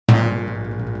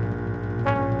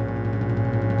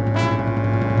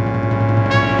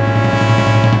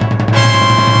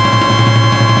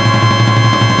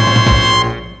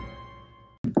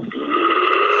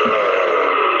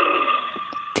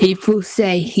people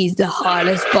say he's the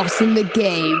hardest boss in the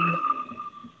game.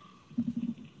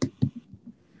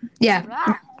 Yeah.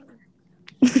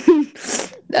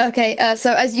 Okay,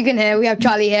 so as you can hear, we have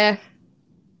Charlie here.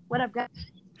 What up, guys?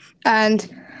 And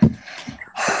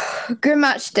Grim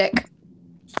Matchstick.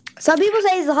 Some people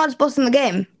say he's the hardest boss in the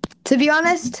game. To be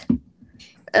honest,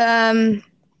 I'm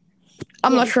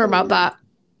not sure about that.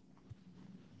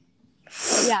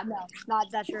 Yeah, no, not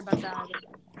that sure about that either.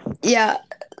 Yeah,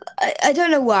 I don't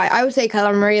know why. I would say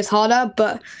Calamari is harder,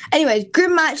 but anyways,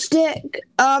 Grim Matchstick.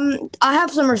 I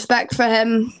have some respect for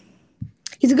him.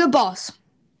 He's a good boss.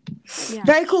 Yeah.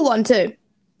 Very cool one too.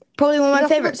 Probably one of my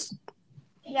favorites.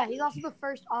 He's also the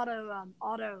first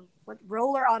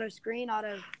roller auto screen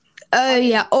auto. Oh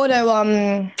yeah,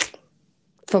 auto.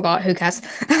 Forgot, who cares?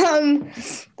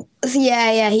 So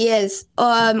yeah, he is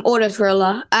auto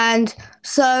thriller, and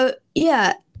so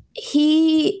yeah,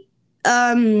 he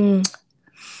okay,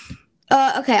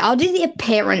 I'll do the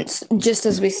appearance just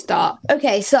as we start.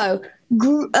 Okay, so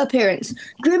appearance.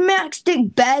 Grim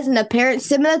Matchstick bears an appearance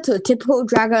similar to a typical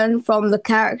dragon from the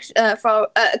character from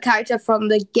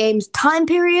the game's time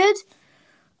period.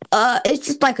 It's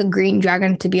just like a green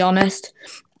dragon, to be honest.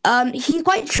 He's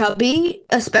quite chubby,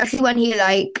 especially when he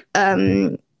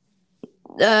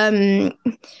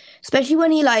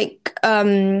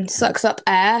sucks up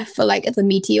air for like the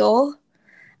meteor.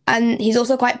 And he's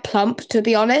also quite plump, to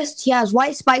be honest. He has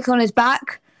white spikes on his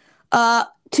back, a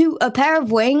pair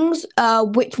of wings,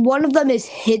 which one of them is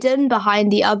hidden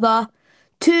behind the other.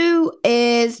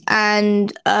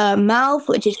 And a mouth,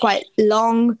 which is quite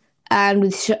long and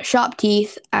with sharp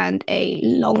teeth and a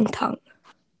long tongue.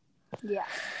 Yeah.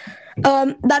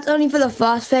 That's only for the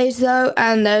first phase, though,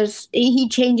 and he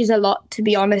changes a lot, to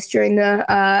be honest, during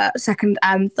the second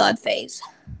and third phase.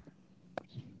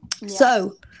 Yeah.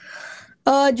 So,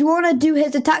 do you want to do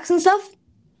his attacks and stuff?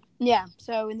 Yeah.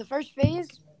 So in the first phase,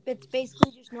 it's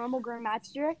basically just normal Grim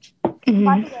Matchstick. Mm-hmm.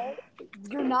 By the way,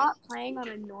 you're not playing on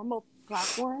a normal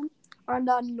platform or on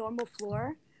a normal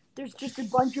floor. There's just a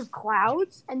bunch of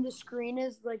clouds, and the screen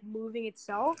is like moving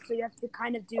itself, so you have to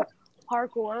kind of do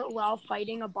parkour while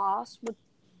fighting a boss with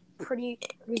pretty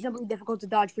reasonably difficult to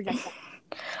dodge projectiles.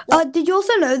 Did you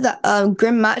also know that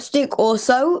Grim Matchstick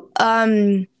also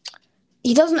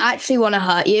he doesn't actually want to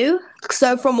hurt you?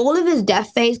 So from all of his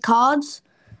death phase cards,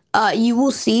 you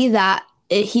will see that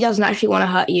he doesn't actually want to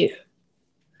hurt you.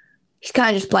 He's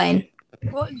kind of just playing.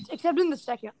 Well, except in the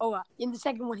second. In the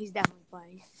second one, he's definitely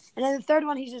playing, and then the third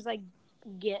one, he's just like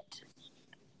get.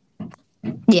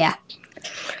 Yeah.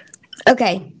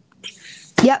 Okay.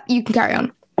 Yep, you can carry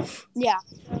on. Yeah.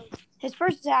 So his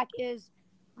first attack is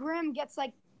Grim gets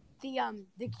like the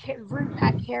root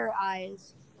pack hair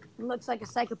eyes and looks like a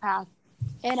psychopath,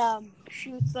 and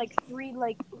shoots like 3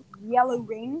 like yellow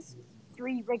rings,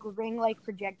 3 like ring like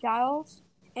projectiles,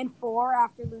 and 4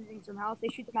 after losing some health. They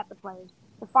shoot them at the players.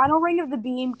 The final ring of the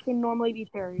beam can normally be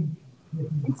parried.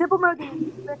 In simple mode,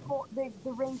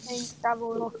 the ring things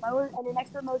travel a little slower, and in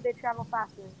expert mode, they travel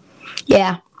faster.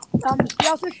 Yeah. He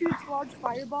also shoots large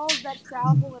fireballs that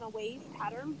travel in a wave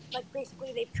pattern. Like,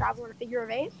 basically, they travel in a figure of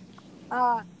 8.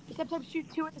 He sometimes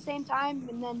shoots 2 at the same time,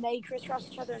 and then they crisscross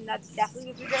each other, and that's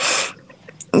definitely the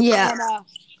projectile. Yeah.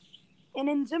 And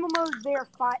in simple mode, their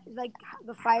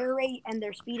the fire rate and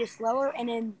their speed is slower, and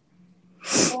in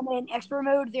expert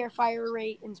mode, their fire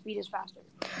rate and speed is faster.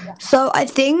 Yeah. So I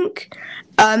think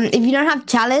if you don't have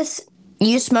Chalice,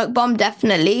 use Smoke Bomb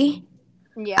definitely.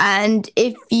 Yeah. And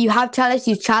if you have Chalice,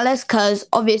 use Chalice, because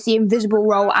obviously Invisible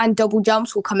Roll and double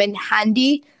jumps will come in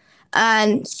handy.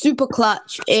 And Super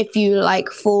Clutch if you like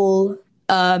fall,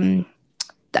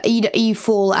 you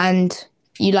fall and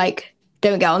you like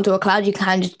don't get onto a cloud, you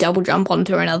can just double jump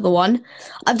onto another one.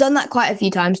 I've done that quite a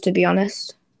few times, to be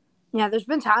honest. Yeah, there's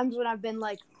been times when I've been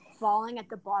like falling at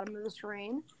the bottom of the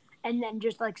screen and then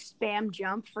just like spam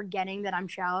jump, forgetting that I'm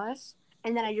Chalice,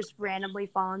 and then I just randomly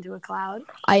fall into a cloud.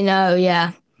 I know,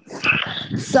 yeah.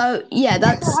 So yeah,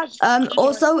 that's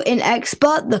also in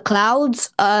expert, the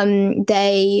clouds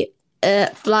they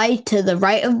fly to the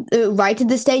right of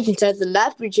the stage instead of the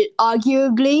left, which it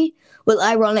arguably will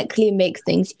ironically make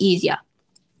things easier.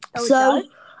 Oh, so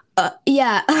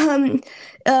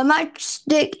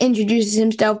Matchstick introduces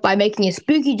himself by making a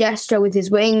spooky gesture with his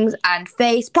wings and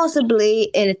face, possibly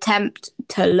in attempt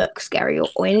to look scary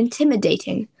or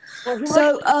intimidating.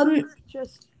 Well,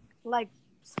 just like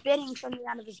spitting something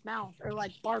out of his mouth or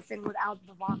like barfing without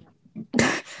the vomit.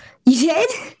 You did?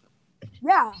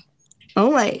 Yeah.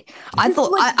 Oh my! I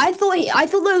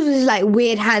thought those were like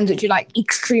weird hands, which are like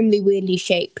extremely weirdly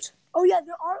shaped. Oh yeah,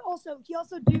 there are also. He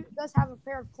also does have a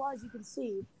pair of claws you can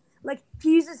see, Like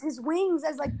he uses his wings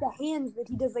as like the hands that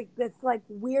he does like this like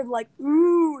weird like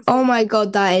ooh Oh thing. my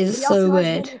god, that But is he also so has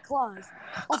weird. many claws.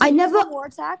 Also, I he has never. one more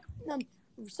attack.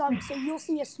 So you'll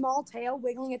see a small tail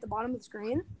wiggling at the bottom of the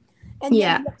screen, and then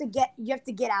Yeah. you have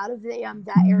to get out of the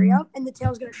that area, and the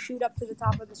tail's gonna shoot up to the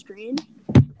top of the screen,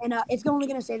 and it's only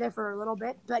gonna stay there for a little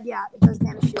bit. But yeah, it does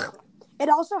damage to it. It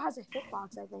also has a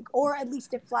hitbox, I think, or at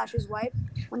least it flashes white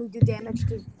when you do damage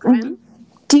to Grim.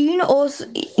 Do you also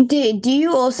do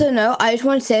you also know? I just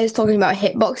want to say, this talking about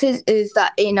hitboxes, is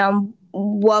that in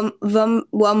Woman,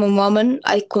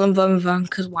 I call him Woman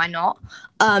because why not?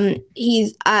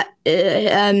 He's at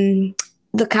the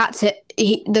cat's hit.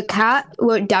 The cat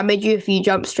won't damage you if you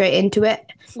jump straight into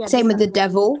it. Yeah, Same with the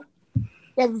devil.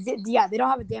 Yeah, they don't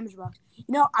have a damage box.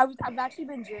 You know, I've actually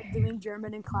been doing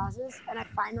German in classes, and I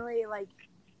finally like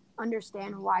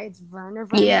understand why it's Werner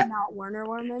Werman, Yeah. not Werner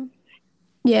Werman.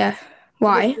 Yeah.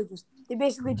 Why? They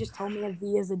basically just told me a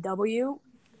V is a W.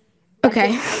 Okay. I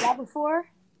didn't know that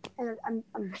before, and I'm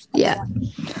just Yeah.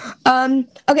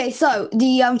 upset. Okay, so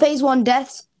the phase 1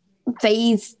 deaths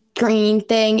phase green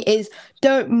thing is,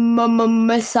 don't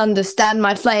misunderstand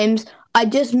my flames. I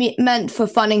just meant for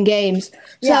fun and games.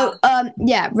 So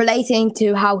relating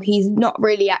to how he's not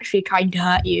really actually trying to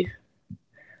hurt you.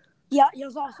 Yeah, he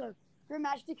was also Grim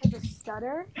Matchstick has a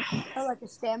stutter or like a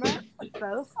stammer, like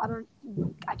both.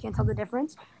 I can't tell the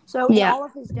difference. So in all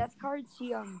of his death cards,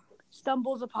 he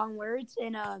stumbles upon words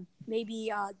and maybe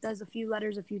does a few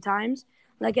letters a few times.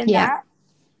 Like in that.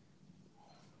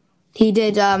 He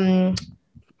did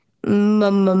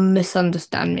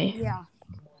misunderstand me. Yeah.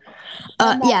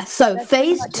 So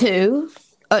phase 2.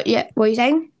 What are you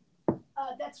saying?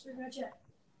 That's pretty much it.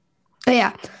 Oh,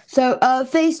 yeah. So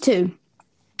phase 2.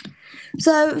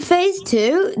 So phase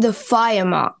 2, the fire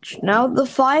march. Now the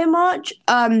fire march,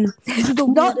 is the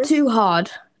not weirdest. Too hard,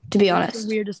 to be honest.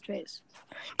 The weirdest phase.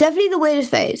 Definitely the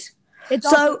weirdest phase. It's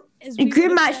so also,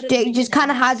 Grim Matchstick just kind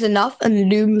of has enough and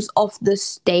looms off the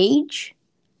stage,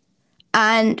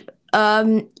 and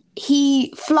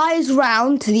he flies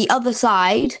round to the other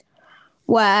side,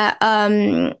 where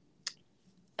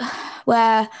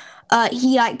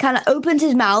he like kind of opens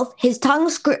his mouth, his tongue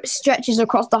stretches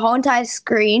across the whole entire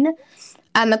screen,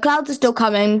 and the clouds are still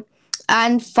coming,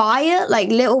 and fire, like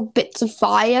little bits of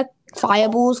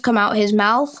fireballs come out his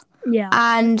mouth. Yeah.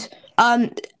 And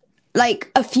like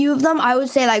a few of them, I would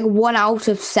say like 1 out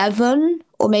of 7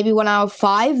 or maybe 1 out of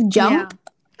 5 jump.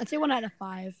 Yeah. I'd say 1 out of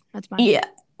 5. That's fine. Yeah.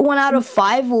 1 out of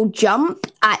 5 will jump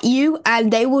at you,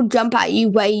 and they will jump at you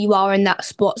where you are in that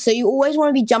spot. So you always want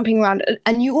to be jumping around,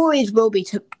 and you always will be,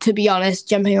 to be honest,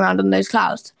 jumping around on those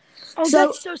clouds. Oh,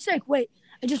 that's so sick. Wait,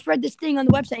 I just read this thing on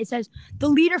the website. It says, the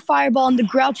leader fireball and the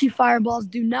grouchy fireballs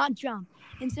do not jump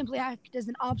and simply act as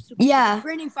an obstacle. Yeah. The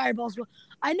grinning fireballs will.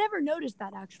 I never noticed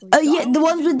that, actually. Oh, yeah, the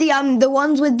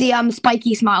ones with the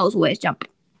spiky smiles always jump.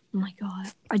 Oh, my God.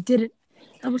 I didn't.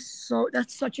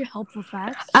 That's such a helpful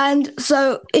fact. And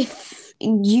so if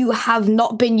you have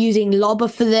not been using Lobber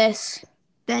for this,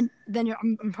 then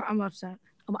I'm upset.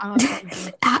 I'm upset with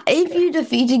you. If you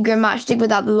defeated Grim Matchstick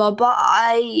without the Lobber,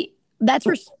 that's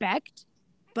respect.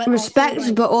 But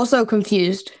also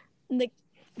confused. Like,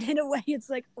 in a way, it's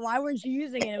like, why weren't you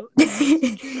using it?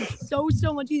 It's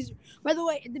so much easier. By the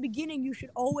way, at the beginning, you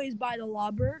should always buy the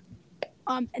Lobber.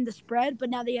 And the spread, but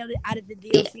now they added the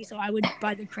DLC, so I would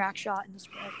buy the crack shot and the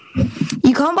spread.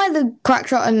 You can't buy the crack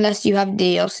shot unless you have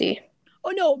DLC. Oh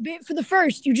no, for the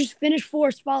first, you just finish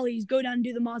Forest Follies, go down and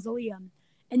do the mausoleum,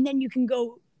 and then you can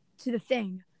go to the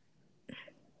thing.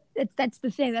 That's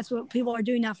the thing. That's what people are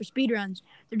doing now for speedruns.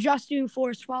 They're just doing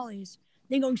Forest Follies.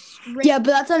 They're going straight. Yeah,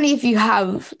 but that's only if you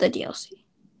have the DLC.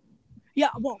 Yeah,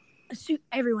 well,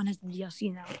 everyone has the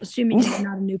DLC now, assuming you're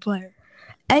not a new player.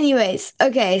 Anyways,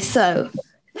 okay, so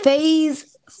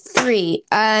phase 3,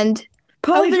 and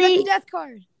probably the death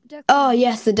card. Oh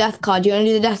yes, the death card. You want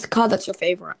to do the death card? That's your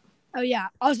favorite. Oh yeah.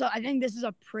 Also, I think this is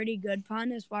a pretty good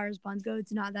pun as far as puns go.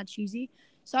 It's not that cheesy.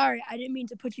 Sorry, I didn't mean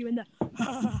to put you in the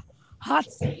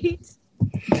hot seat.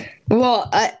 Well,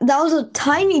 that was a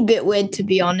tiny bit weird, to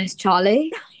be honest,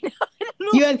 Charlie. I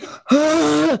know. You went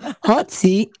hot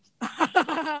seat.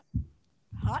 Hot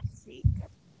seat.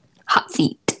 Hot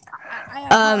seat.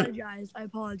 I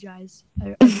apologize.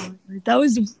 That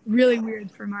was really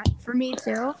weird for me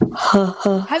too.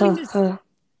 Having this, it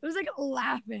was like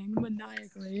laughing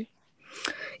maniacally.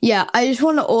 Yeah, I just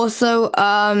want to also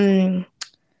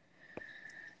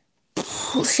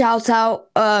shout out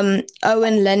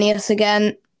Owen Lennius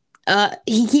again.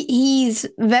 He's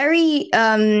very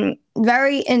I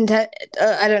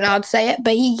don't know how to say it,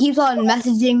 but he keeps on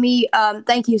messaging me.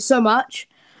 Thank you so much.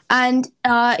 and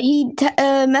he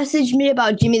messaged me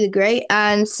about Jimmy the Great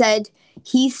and said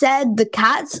the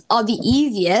cats are the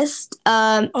easiest.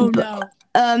 Oh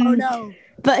no.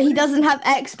 But he doesn't have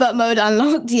expert mode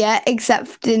unlocked yet,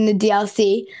 except in the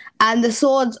DLC. And the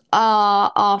swords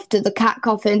are after the cat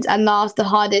coffins, and last, the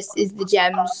hardest is the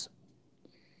gems.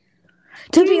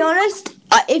 To be honest,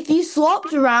 if you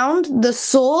swapped around the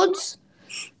swords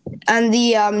and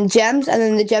the gems, and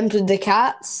then the gems with the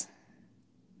cats,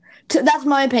 that's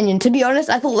my opinion. To be honest,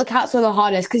 I thought the cats were the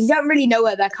hardest because you don't really know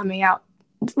where they're coming out.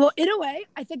 Well, in a way,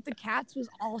 I think the cats was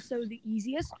also the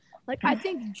easiest. Like, I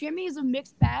think Jimmy is a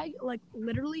mixed bag, like,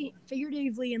 literally,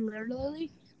 figuratively, and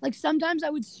literally. Like, sometimes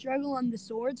I would struggle on the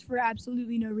swords for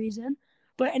absolutely no reason.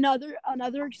 But on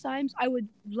other times, I would,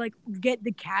 like, get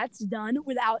the cats done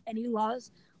without any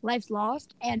lives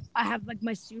lost. And I have, like,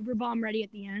 my super bomb ready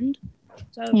at the end.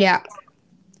 So, yeah.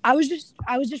 I was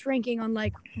just ranking on,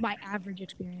 like, my average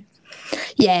experience.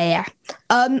 Yeah.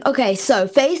 Okay, so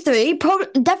phase 3,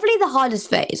 definitely the hardest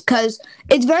phase because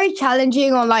it's very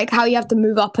challenging on like how you have to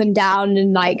move up and down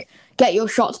and like get your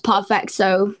shots perfect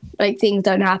so like things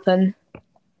don't happen.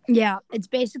 Yeah, it's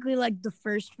basically like the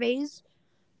first phase,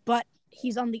 but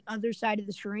he's on the other side of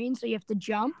the screen, so you have to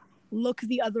jump, look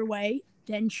the other way,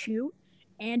 then shoot,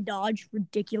 and dodge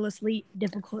ridiculously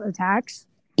difficult attacks.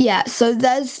 Yeah, so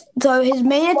his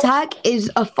main attack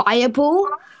is a fireball,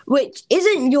 which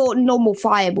isn't your normal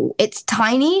fireball. It's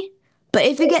tiny, but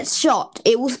if it gets shot,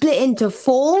 it will split into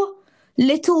 4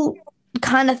 little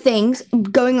kind of things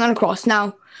going on across.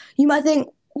 Now, you might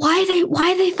think, why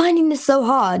are they finding this so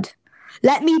hard?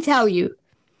 Let me tell you,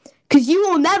 because you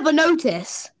will never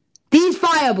notice these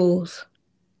fireballs.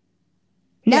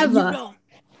 Never. Yeah, you don't.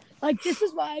 Like, this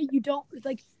is why you don't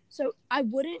like. So I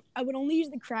would only use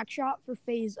the crack shot for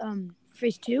phase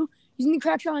 2. Using the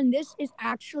crack shot on this is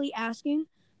actually asking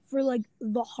for like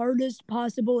the hardest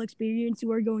possible experience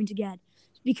you are going to get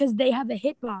because they have a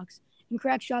hitbox and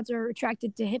crack shots are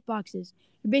attracted to hitboxes.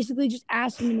 You're basically just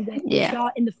asking them to get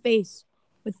shot in the face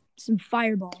with some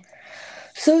fireball.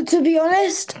 So to be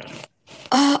honest,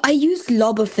 I used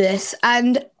lobber for this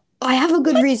and I have a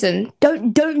good reason.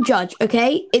 Don't judge,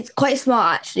 okay? It's quite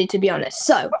smart actually, to be honest.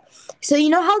 So you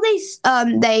know how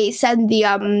they send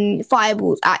the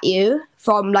fireballs at you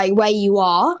from like where you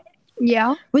are?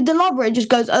 Yeah. With the lobber, it just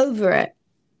goes over it,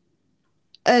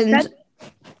 and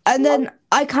then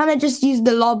I kind of just used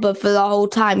the lobber for the whole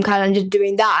time, kind of just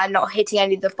doing that and not hitting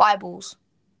any of the fireballs.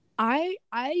 I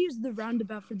use the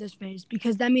roundabout for this phase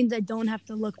because that means I don't have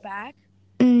to look back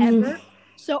ever.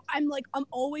 So I'm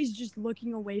always just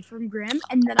looking away from Grim,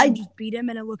 and then I just beat him,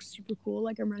 and it looks super cool,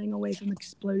 like I'm running away from an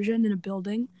explosion in a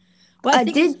building. But I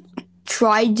did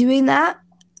try doing that,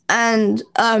 and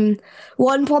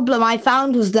one problem I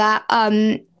found was that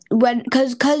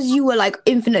because you were like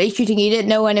infinitely shooting, you didn't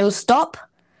know when it would stop.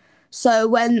 So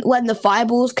when the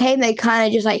fireballs came, they kind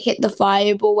of just like hit the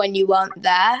fireball when you weren't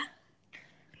there,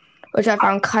 which I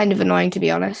found kind of annoying, to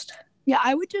be honest. Yeah,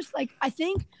 I would just I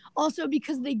think also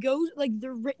because they go like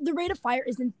the rate of fire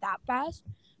isn't that fast,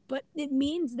 but it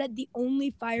means that the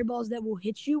only fireballs that will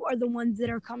hit you are the ones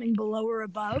that are coming below or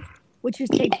above, which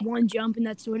just takes one jump and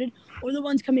that's sorted, or the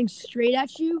ones coming straight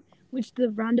at you, which the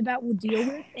roundabout will deal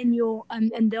with, and you'll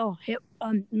and they'll hit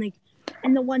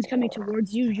and the ones coming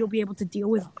towards you, you'll be able to deal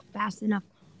with fast enough,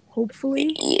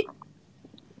 hopefully.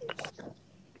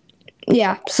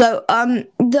 Yeah. So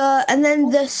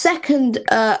the second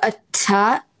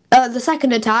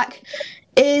attack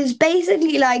is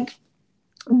basically like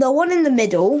the one in the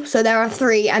middle. So there are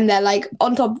 3, and they're like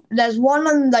on top. There's one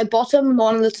on the bottom,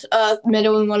 one on the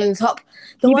middle, and one on the top.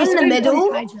 The one in the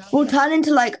middle will turn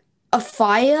into like a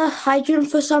fire hydrant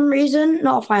for some reason.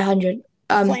 Not a fire hydrant.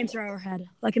 Flamethrower head,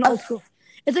 like an old school.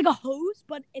 It's like a hose,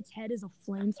 but its head is a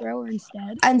flamethrower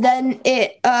instead. And then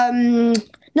it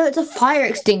no, it's a fire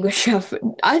extinguisher.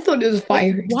 I thought it was a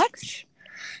fire extinguisher. What?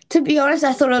 To be honest,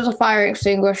 I thought it was a fire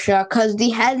extinguisher because the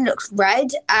head looks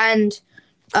red and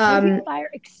fire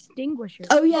extinguisher.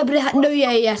 Oh yeah,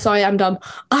 but sorry, I'm dumb.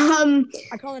 I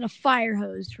call it a fire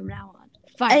hose from now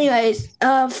on. Anyways,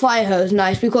 fire hose,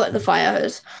 nice. We call it the fire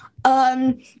hose.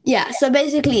 Yeah, so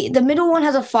basically the middle one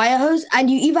has a fire hose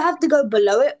and you either have to go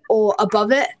below it or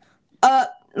above it.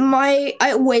 I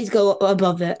always go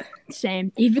above it.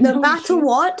 Same. Even no matter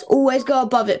what, always go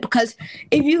above it because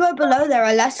if you go below there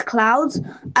are less clouds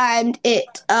and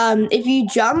if you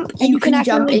jump, you can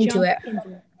jump into it.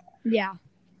 Yeah.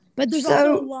 But there's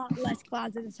also a lot less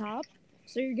clouds at the top.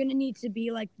 So you're gonna need to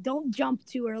be don't jump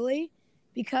too early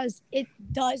because it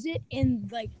does it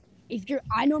in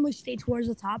I normally stay towards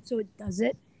the top, so it does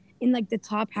it in the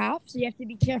top half. So you have to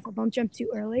be careful. Don't jump too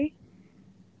early.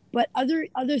 but other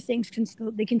things can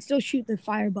still shoot the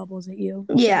fire bubbles at you.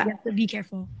 Yeah. So you have to be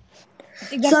careful. I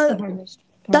think that's the hardest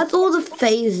part. That's all the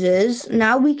phases.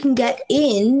 Now we can get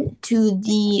into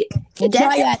the It's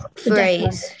not yet. death The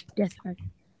phrase. Death card.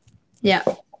 Yeah.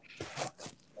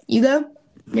 You go?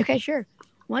 Okay, sure.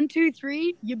 1, 2,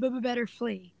 3. You better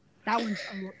flee. That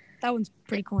one's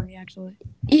pretty corny, actually.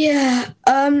 Yeah.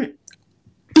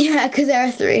 Yeah, because there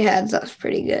are 3 heads. That's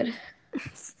pretty good.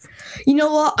 You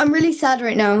know what? I'm really sad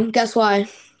right now. Guess why?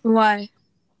 Why?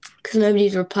 Because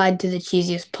nobody's replied to the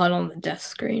cheesiest pun on the death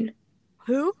screen.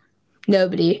 Who?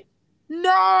 Nobody.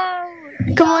 No!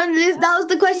 Come on, that was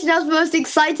the question I was most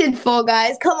excited for,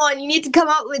 guys. Come on, you need to come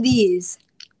up with these.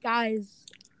 Guys,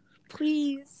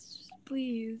 please.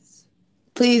 Please,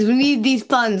 we need these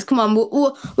puns. Come on,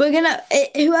 we're gonna,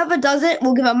 whoever does it,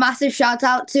 we'll give a massive shout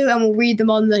out to and we'll read them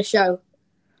on the show.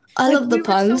 I love the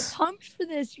puns. We're so pumped for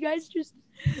this. You guys just...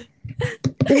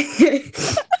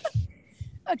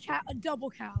 A double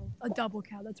cow. That's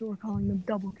what we're calling them,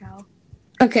 double cow.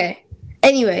 Okay.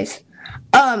 Anyways,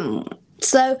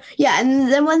 so yeah,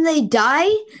 and then when they die,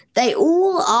 they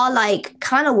all are like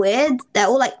kind of weird. They're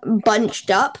all like bunched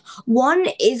up. One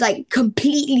is like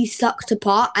completely sucked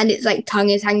apart, and its like tongue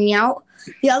is hanging out.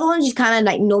 The other one's just kind of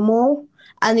like normal,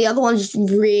 and the other one's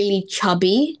just really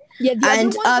chubby. Yeah,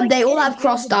 and they all have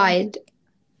crossed eyes.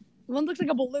 One looks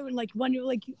like a balloon, like when you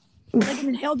like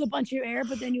inhaled a bunch of air,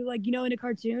 but then you like, in a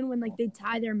cartoon when like they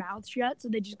tie their mouths shut, so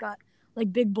they just got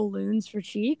like big balloons for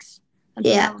cheeks. That's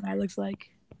what that guy looks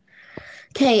like.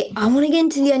 Okay, I want to get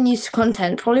into the unused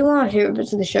content. Probably one of my favorite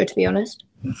bits of the show, to be honest.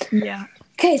 Yeah.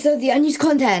 Okay, so the unused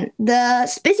content. The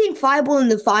spitting fireball in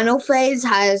the final phase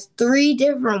has 3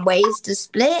 different ways to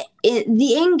split.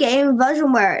 The in-game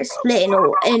version where it's split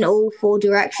in all 4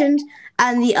 directions,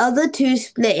 and the other 2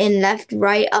 split in left,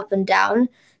 right, up, and down.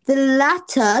 The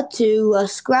latter 2 were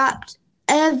scrapped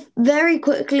very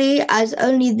quickly, as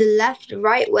only the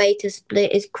left-right way to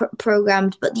split is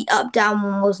programmed, but the up-down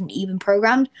one wasn't even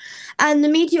programmed. And the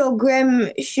Meteor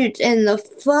Grim shoots in the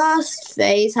first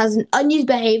phase has an unused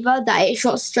behavior that it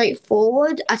shot straight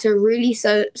forward at a really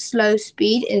slow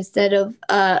speed instead of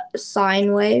a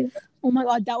sine wave. Oh my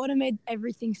god, that would have made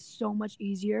everything so much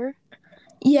easier.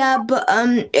 Yeah, but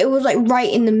it was like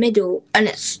right in the middle, and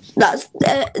that's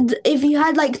if you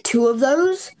had like 2 of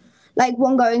those, like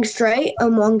one going straight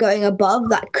and one going above,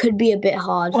 that could be a bit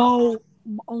hard. Oh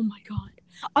my god!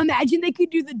 Imagine they could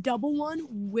do the double one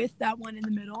with that one in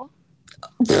the middle.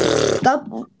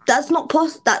 That's not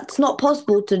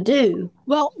possible to do.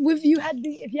 Well, if you had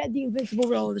the invincible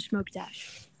roll of the smoke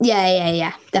dash.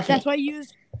 Yeah, definitely. That's why you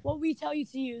use what we tell you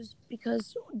to use,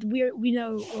 because we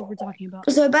know what we're talking about.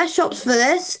 So best shops for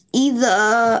this, you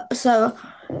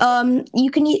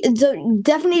can use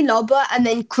definitely lobber and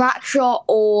then crack shot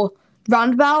or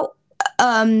roundabout.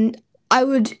 I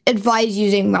would advise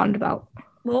using roundabout.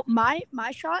 Well, my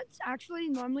shots actually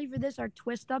normally for this are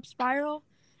twist up spiral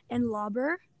and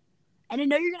lobber. And I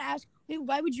know you're gonna ask, hey,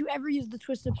 why would you ever use the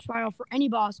twist up spiral for any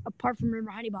boss apart from River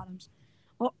Honey Bottoms?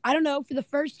 Well, I don't know. For the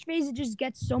first phase, it just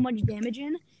gets so much damage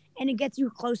in, and it gets you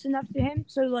close enough to him,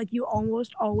 so like you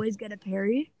almost always get a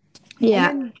parry.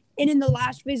 Yeah. And in the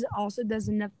last phase, it also does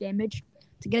enough damage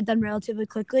to get it done relatively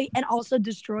quickly, and also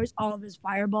destroys all of his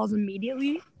fireballs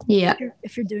immediately. Yeah.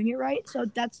 If you're doing it right, so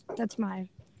that's my.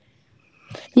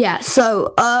 Yeah.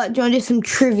 So, do you want to do some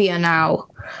trivia now?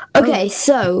 Okay.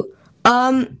 So,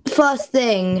 first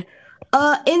thing.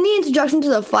 In the introduction to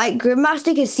the fight,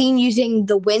 Grimmastic is seen using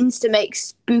the winds to make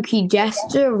spooky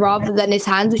gesture rather than his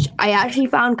hands, which I actually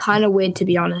found kind of weird, to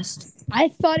be honest. I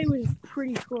thought it was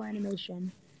pretty cool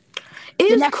animation. It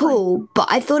is cool, but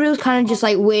I thought it was kind of just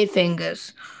like weird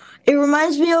fingers. It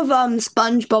reminds me of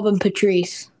SpongeBob and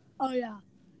Patrice. Oh yeah.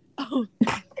 Oh,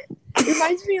 it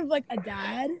reminds me of like a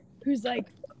dad who's like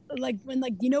when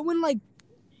like when like.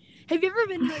 Have you ever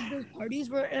been to like those parties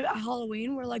where at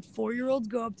Halloween where like 4-year-olds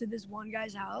go up to this one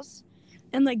guy's house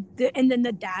and like and then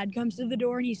the dad comes to the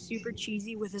door and he's super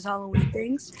cheesy with his Halloween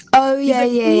things? Oh yeah,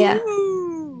 like,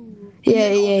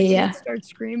 yeah. Kids start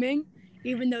screaming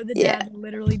even though the dad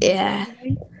literally did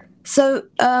something. So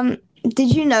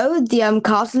did you know the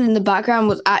castle in the background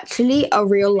was actually a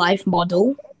real life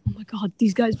model? Oh my god,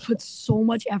 these guys put so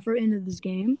much effort into this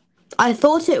game. I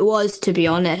thought it was, to be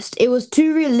honest. It was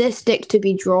too realistic to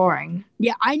be drawing.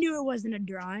 Yeah, I knew it wasn't a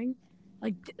drawing.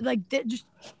 Just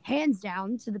hands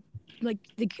down to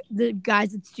the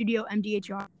guys at Studio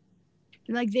MDHR.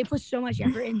 Like, they put so much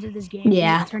effort into this game.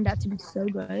 Yeah. And it turned out to be so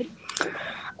good.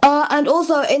 And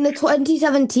also, in the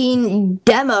 2017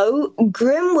 demo,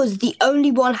 Grim was the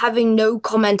only one having no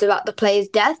comment about the player's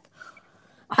death.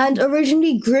 And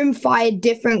originally, Grim fired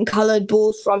different colored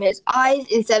balls from his eyes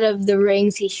instead of the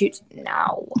rings he shoots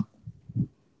now.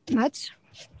 That's,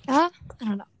 I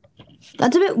don't know.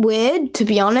 That's a bit weird, to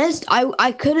be honest.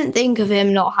 I couldn't think of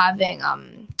him not having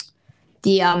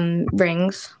the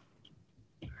rings.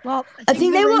 Well, I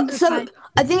think they were so.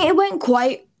 I think it went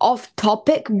quite off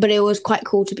topic, but it was quite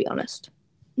cool, to be honest.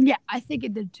 Yeah, I think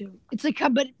it did too. It's like,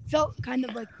 but it felt kind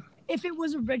of like if it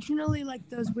was originally like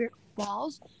those weird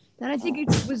balls, then I think it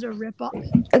was a ripoff.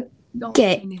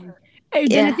 Okay.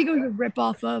 Then I think it was a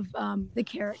ripoff of the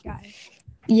carrot guy.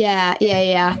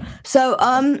 Yeah. So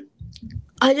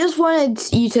I just wanted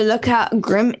you to look at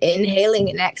Grim inhaling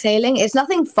and exhaling. It's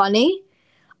nothing funny.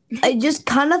 I just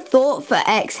kind of thought for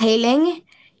exhaling,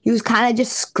 he was kind of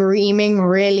just screaming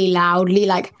really loudly,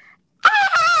 like,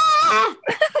 ah!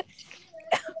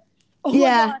 Oh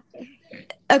yeah.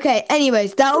 Okay,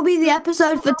 anyways, that will be the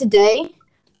episode for today.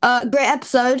 Great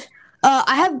episode.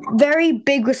 I have very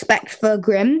big respect for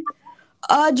Grim.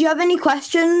 Do you have any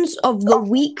questions of the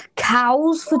week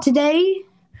cows for today?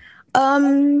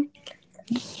 Have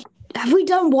we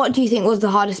done what do you think was the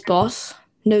hardest boss?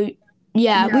 No.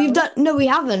 Yeah, No. we've done. No, we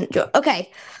haven't. Okay.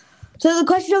 So the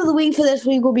question of the week for this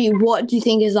week will be, what do you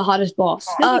think is the hardest boss?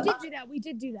 No, we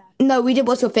did do that. No, we did.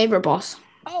 What's your favorite boss?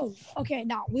 Oh, okay.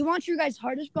 Now we want your guys'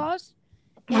 hardest boss.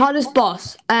 Hardest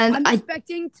boss, and I'm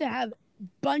expecting to have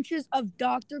bunches of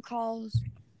doctor calls,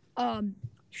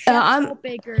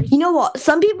 bakers. You know what?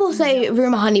 Some people say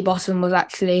Rumor Honey Blossom was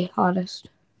actually hardest.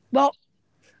 Well,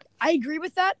 I agree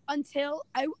with that until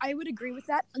I would agree with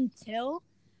that until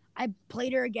I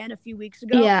played her again a few weeks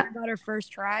ago. Yeah. I got her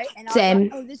first try, and I Same.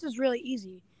 was like, oh, this is really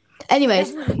easy.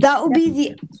 Anyways, that will be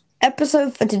the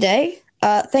episode for today.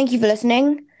 Thank you for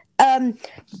listening.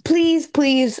 Please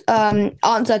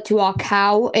answer to our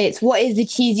cow. It's what is the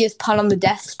cheesiest pun on the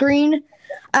death screen?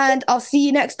 And I'll see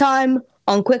you next time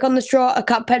on Quick on the Straw, a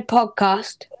Cuphead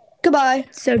podcast. Goodbye.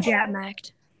 So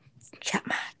Jatmacked.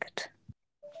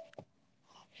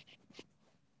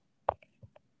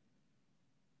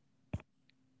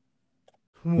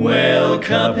 Well,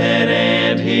 Cuphead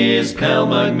and his pal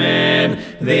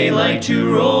Mugman, they like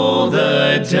to roll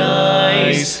the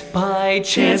dice. By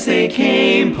chance they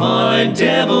came upon a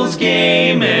devil's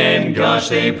game, and gosh,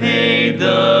 they paid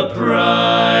the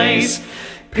price.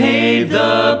 Paid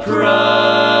the price.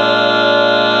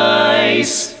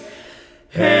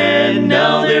 And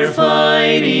now they're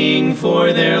fighting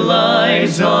for their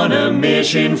lives on a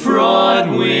mission fraught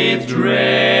with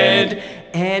dread.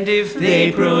 And if they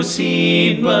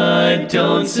proceed but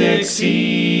don't succeed,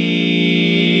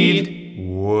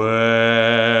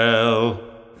 well,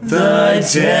 the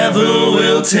devil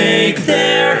will take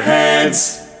their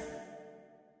heads.